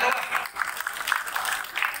 Pangalawa,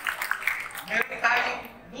 meron tayong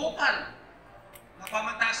local na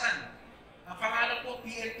pamantasan. Ang pangalan po,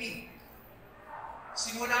 PLP.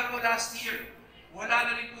 Simula po last year, wala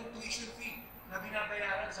na rin po tuition fee na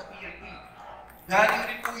binabayaran sa PLP. Galing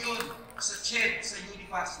rin po yun sa CHED, sa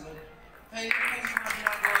Unipaslo. Kaya po yung mga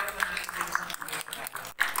ginagawa naman natin sa mga.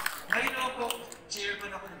 Ngayon ako po,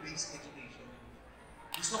 chairman ako ng basic education.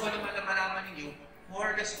 Gusto ko naman na malaman ninyo,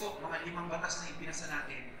 more or less po, mga 5 batas na ipinasa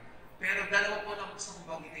natin. Pero 2 po lang gusto kong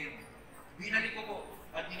bagitin. Binalik ko po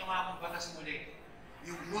at ginawa kong batas muli,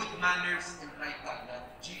 yung Good Manners and Right Conduct,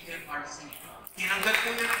 GMRC. Tinanggal po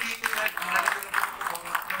yun dito dahil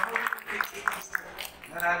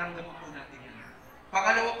nararamdaman po natin yan.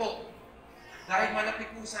 Pangalawa po, dahil malapit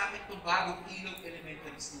po sa akin itong bagong Ilog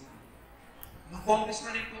Elementary School. Nung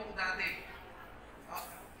congressman rin po ako dati,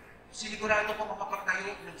 sinigurado ko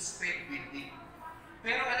makapagtayo ng SPED building.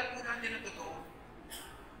 Pero alam po natin ang totoo,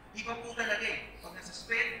 iba po talaga eh. Pag nasa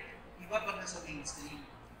SPED, iba pag nasa mainstream.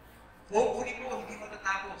 Hopefully po, hindi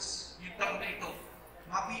matatapos yung taon na ito.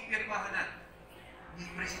 Mapipirmahan na ni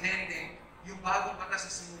Presidente yung bagong batas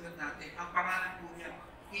na simulan natin. Ang pangalan po niya,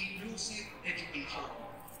 Inclusive Education.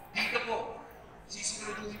 Dito po,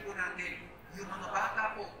 sisiguraduhin po natin yung mga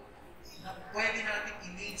bata po na pwede natin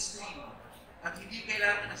i-mainstream at hindi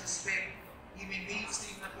kailangan na sa SPED,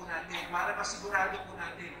 i-mainstream na po natin para masigurado po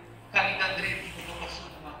natin kalidad rin yung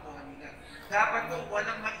edukasyon ng mga kuha nila. Dapat po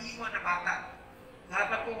walang maiwan na bata.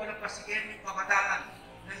 Dapat po walang pasigyan yung kabataan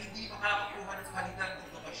na hindi makakakuha ng kalidad ng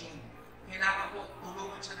edukasyon. Kailangan po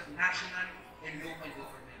tulungan siya ng national and local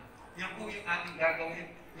government. Yan po yung ating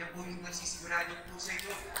gagawin. Yan po yung nasisigurado po sa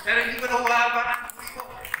inyo. Pero hindi ko na huwahabakan po ito.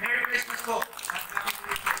 Merry Christmas po. At Happy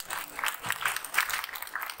Christmas.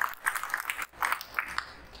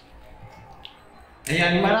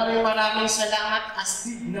 Ayan, maraming salamat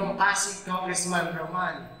astig ng Pasig Congressman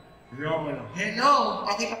Romulo. Hello!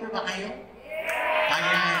 Okay pa po ba kayo?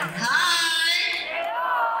 Ayan. Hi!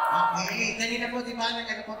 Okay, kanina po di ba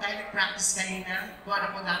po tayo nag-practice kanina kung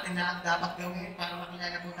ano po natin na dapat gawin para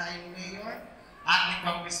makilala po tayo ng Mayor at ng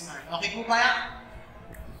Congressman. Okay po ba?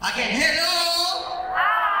 Again, hello!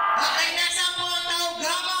 Okay, nasa po ang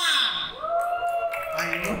Taugama!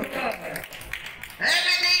 Ayun.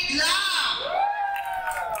 Everyday Club!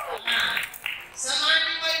 Sa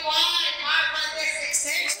Marty Marvaldez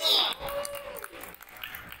Extension!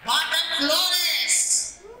 Batang Flores!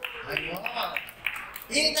 Ayun.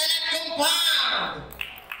 Internet Compound!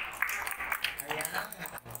 Ayan.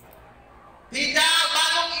 Pita,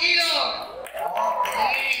 Bagong Ilog!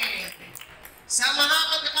 Okay. Sa mga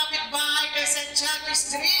magkakapit-bahay kay Santiago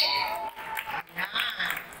Street!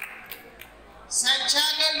 Ayan.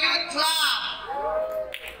 Santiago Youth Club!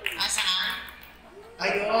 Asaan?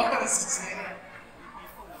 Ayun.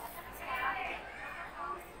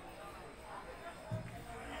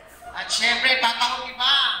 At syempre, papahuli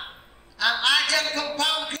ba? Ang Ajang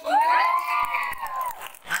Compound Community!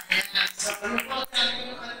 Ayan. So, ano po,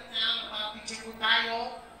 sabi ko na picture po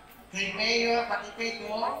tayo kay Mayor, pati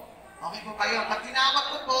Vico. Okay po kayo. Pag tinawag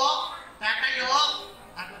ko po, tatayo,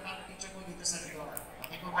 at magpapicture po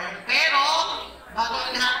po kayo. Pero, bago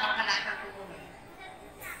ang lahat, pagkalatan po muna.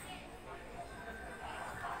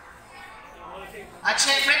 At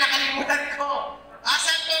syempre, nakalimutan ko.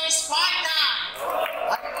 Asan po yung Sparta?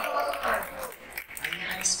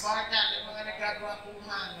 Ayan, Sparta. Yung mga nagagawa po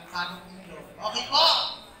ng bagong mundo. Okay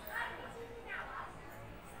po.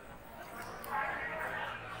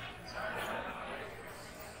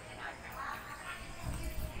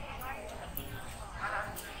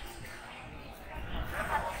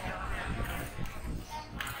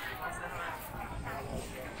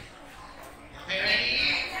 Okay,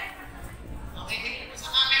 ready? Okay, tingin po sa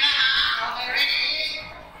camera ha. Okay, ready?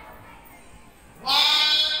 1,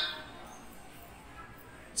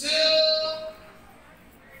 2,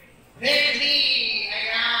 then 3.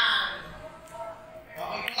 Ayan.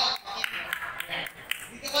 Okay po. Okay.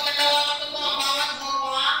 Dito po tatawagan ito mga bawat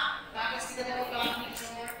hawa. Tapos dito po tatawagan ito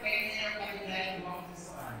sa pwede yung pagkagaya ng mga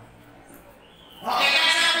kusukan. Okay,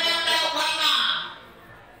 nasa po yung tao bama.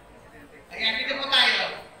 Ayan, dito po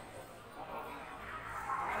tayo.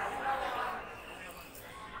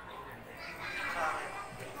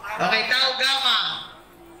 Okay, tao gama.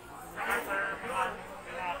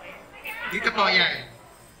 Dito po, yan.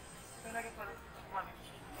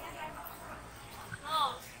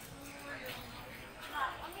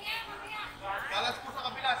 Balas po sa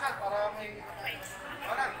kabila, sir, para may...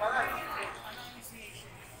 Balas.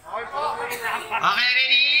 Okay po. Okay,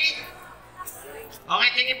 ready? Okay,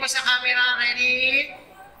 tingin po sa camera. Ready?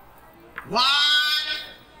 1,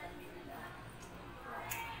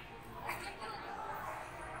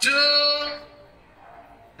 2,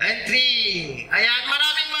 and 3. Ayan,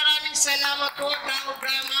 maraming salamat po, Tao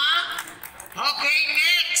Gama. Okay,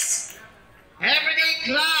 next. Everyday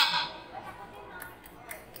Club.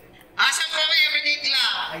 Asan po may Everyday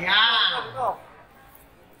Club? Ayan.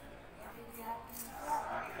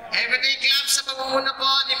 Everyday Club sa pamumuno po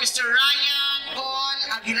ni Mr. Ryan Paul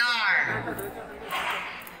Aguilar.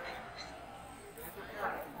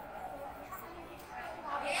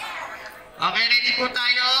 Okay, ready po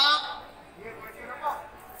tayo?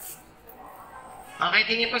 Okay,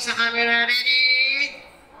 tingin po sa camera. Ready?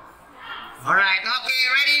 Alright, okay,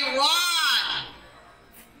 ready? 1,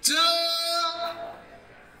 2,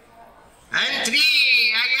 and 3.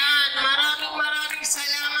 Ayan, maraming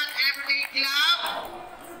salamat, Everyday Club.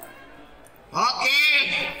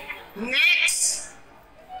 Okay, next.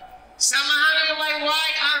 Samahan ng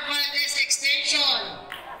YYR Valdez Extension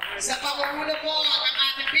sa pamumuno po ng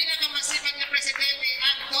ating pinakamasipag na Presidente,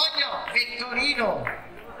 Antonio Victorino.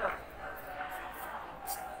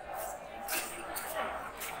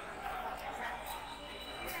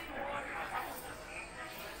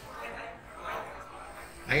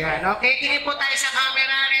 Ayan, okay, tingin po tayo sa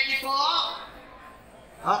camera. Ready po?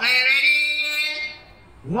 Okay, ready?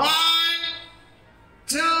 1,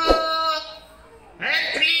 2, and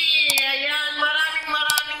 3. Ayan,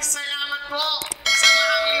 maraming salamat po sa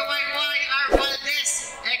mga YYR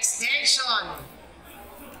Valdez Extension.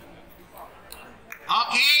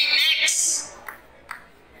 Okay, next.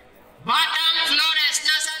 Batang Flores.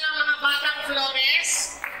 Nasaan ang mga Batang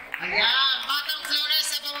Flores? Ayan, Batang Flores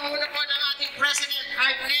sa pamumuno po ng ating President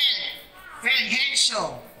Arnel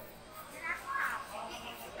Fulgencio.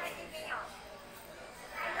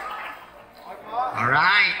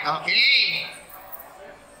 Alright, okay.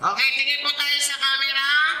 Okay, tingin po tayo sa camera.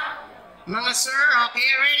 Mga sir, okay,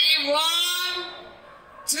 ready? 1,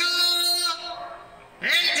 2,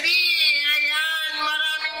 and 3. Ayan,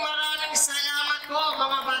 maraming salamat po,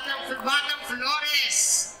 mga Batang Flores.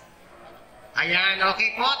 Ayan,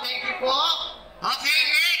 okay po, thank you po. Okay,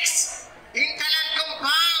 next. Intalan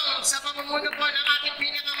Compound sa pamumuno po ng ating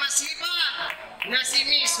pinakamasipag na si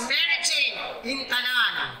Miss Mary Jane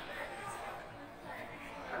Intalan.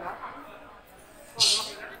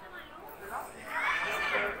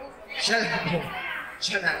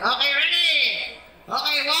 Siya lang. Okay, ready?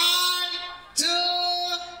 Okay, 1,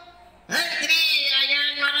 2, and 3.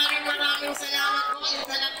 Ayan, maraming salamat po.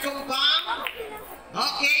 Intalan Compound.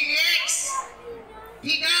 Okay, next.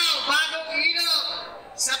 Higaw, Bagong Ilog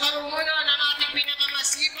sa pamumuno ng ating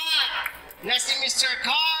pinakamasipag na si Mr.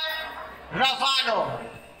 Carl Ravano.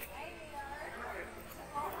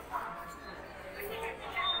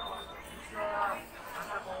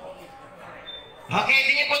 Okay,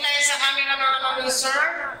 tingin po tayo sa camera mga sir.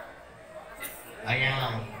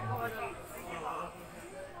 Ayan.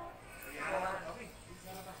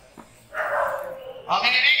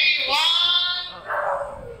 Okay, ready? 1,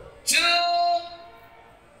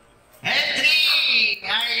 2, and 3.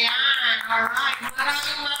 Ayan. Alright.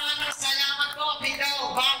 Maraming salamat po,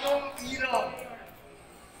 Vico. Bagong Ilog.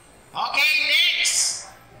 Okay, next.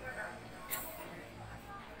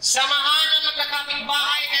 Samahan ng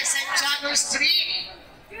magkakapitbahay ng Santiago Street.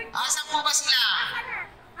 Asan po ba sila?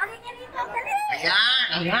 Ayan,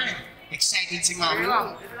 ayan. Excited si Mami.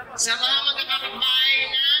 Samahan ng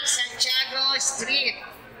magkakapitbahay ng Santiago Street.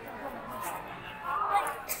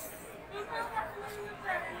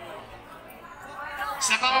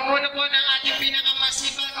 Sa pamumuno po ng ating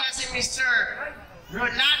pinakamasipag na si Mr.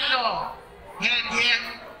 Rolando Heraldeso.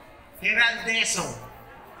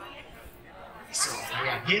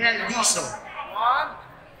 Heraldiso.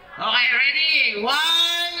 Okay, ready? 1, 2,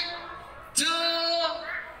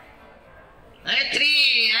 and 3.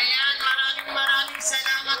 Ayan, maraming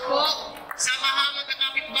salamat po sa mga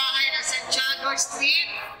magkakapitbahay ng Santiago Street.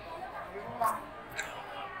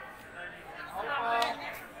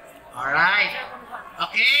 Alright.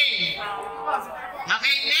 Okay.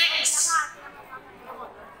 Okay, next.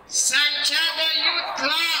 Santiago Youth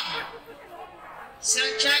Club.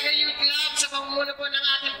 Santiago Youth Club sa pamumuno po ng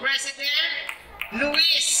ating President,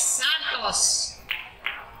 Luis Santos.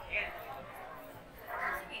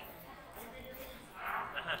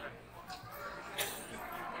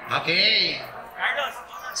 Okay.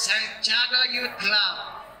 Santiago Youth Club.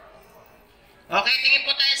 Okay, tingin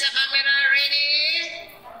po tayo sa camera. Ready?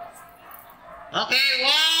 Okay,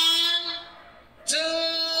 1, 2,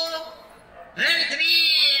 and 3.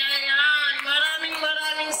 Ayan,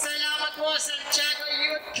 maraming salamat po Santiago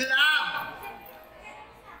Youth Club.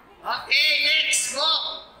 Okay, next po.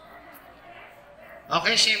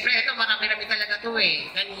 Okay, syempre, ito marami talaga ito eh.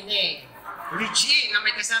 Kanina eh. Regine na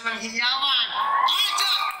may kasamang hiyawan.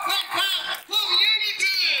 Katropang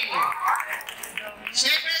Community!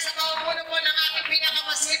 Syempre, sa pamumuno po ng ating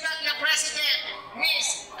pinakamasipag na President,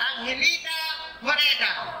 Miss Angelita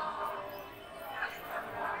Moreda.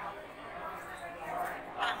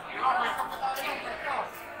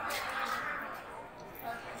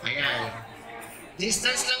 Ayan.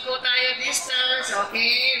 Distance lang po tayo, distance.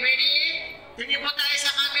 Okay, ready? Tingin po tayo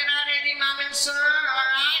sa camera. Ready, ma'am and sir?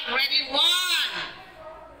 Alright, ready? 1,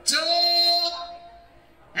 2,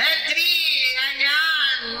 and 3.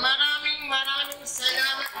 Ayan. Maraming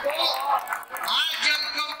salamat po.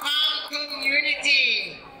 Katropang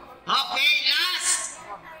Community. Okay, last.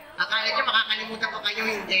 Akala nyo makakalimutan ko kayo,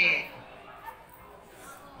 hindi.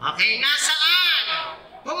 Okay, nasaan?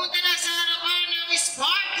 Pumunta na sa harapan ng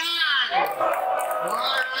Spartan.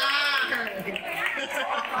 Alright.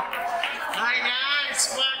 Ayan,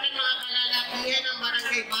 Spartan, mga kalalakihan ng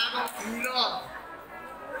barangay Bagong Ilog.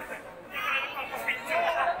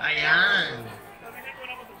 Ayan.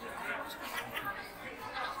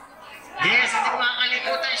 Yes, hindi ko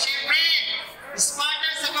makakalimutan. Siyempre,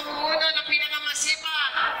 Spartan sa pamumuno ng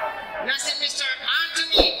pinakamasipag na si Mr.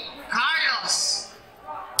 Anthony Carlos.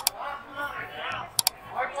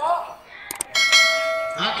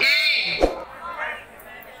 Okay.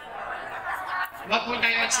 Huwag po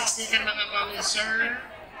tayo magsistikan mga mami, sir.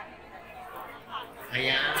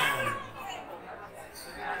 Ayan.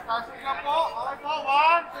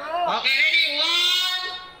 Okay, ready?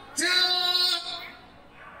 1,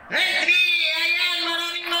 2, and 3. Ayan,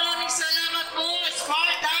 maraming salamat po,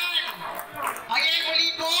 Spartan. Ayan,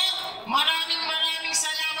 muli po, maraming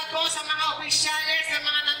salamat po sa mga opisyales, sa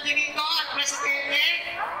mga nandito at presidente.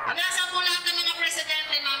 Nasa po lahat ng mga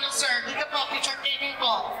presidente, ma'am and sir. Dito po, picture taking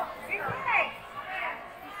po.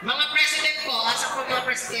 Mga president po, asa po mga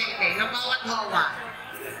presidente ng bawat hawa.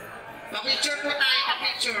 Pa-picture po tayo,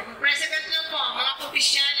 pa-picture. President lang po, mga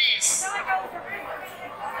opisyales.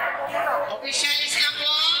 Opisyales lang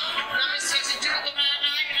po, namin si Juno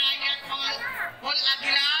Tumaray, Ryan Paul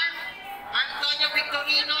Aguilar, Antonio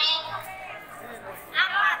Victorino.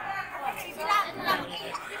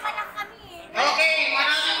 Okay,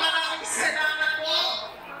 maraming salamat po.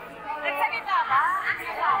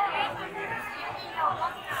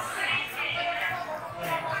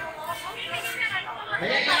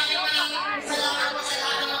 Ayan, maraming salamat po sa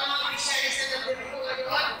lahat ng mga opisyalis na nandito po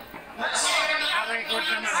ngayon. At siyempre maraming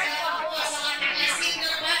salamat po sa ating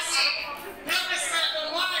senior classic, Congressman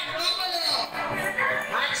Romulo.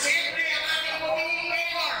 At siyempre ang ating puting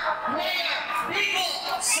mayor,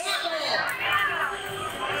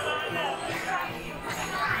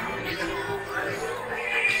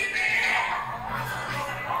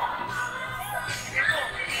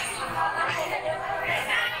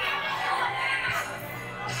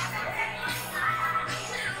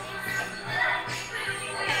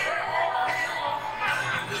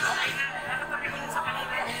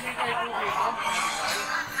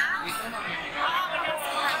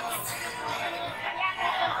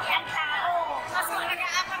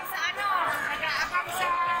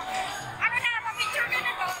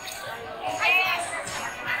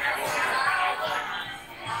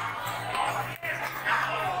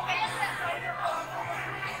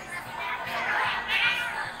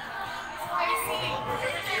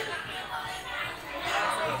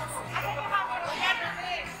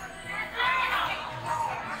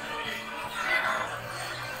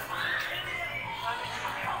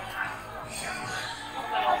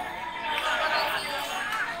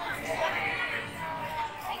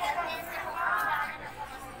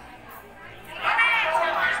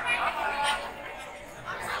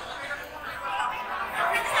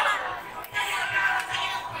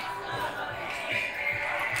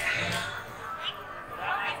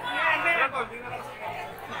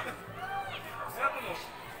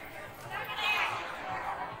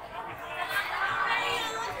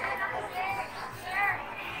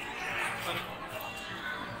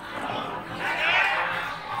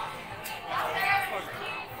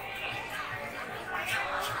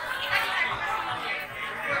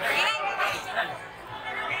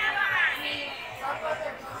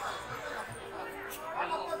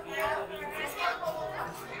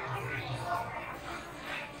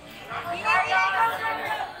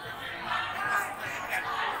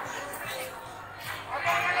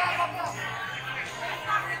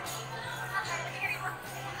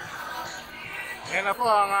 Yan na po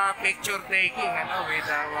ang picture taking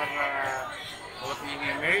with our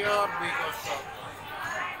Botini Mayor Vico Sotto.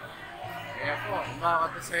 Kaya po,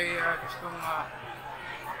 bakit say gustong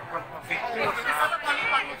pagpa-picture sa Botini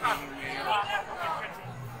Mayor.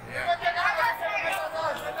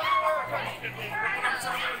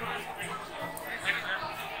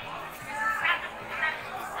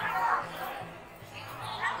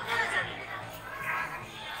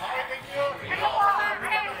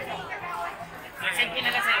 Present ko na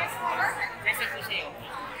lang sa'yo. Present ko sa'yo.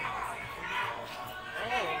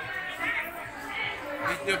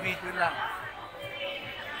 Video lang.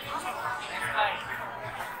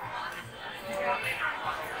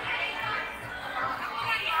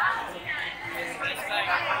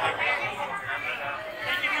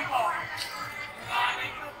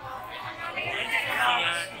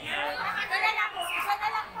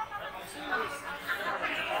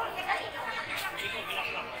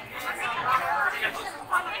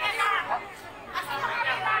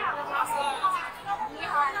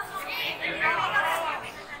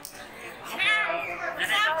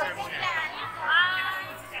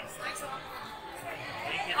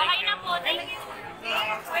 Okay na po, thank you.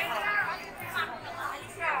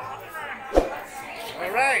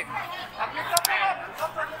 Alright.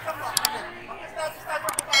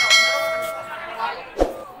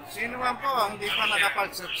 Sino man po ang hindi pa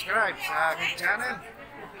nakapag-subscribe sa aking channel,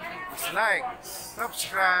 like,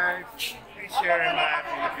 subscribe, and share my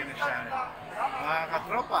Filipino channel. Mga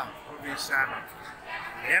katropa, Probinsyano.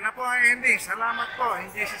 Ayan na po ang ending. Salamat po. In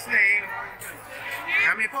Jesus' name,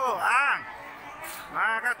 kami po ang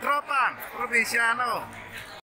mga katropang Probinsyano.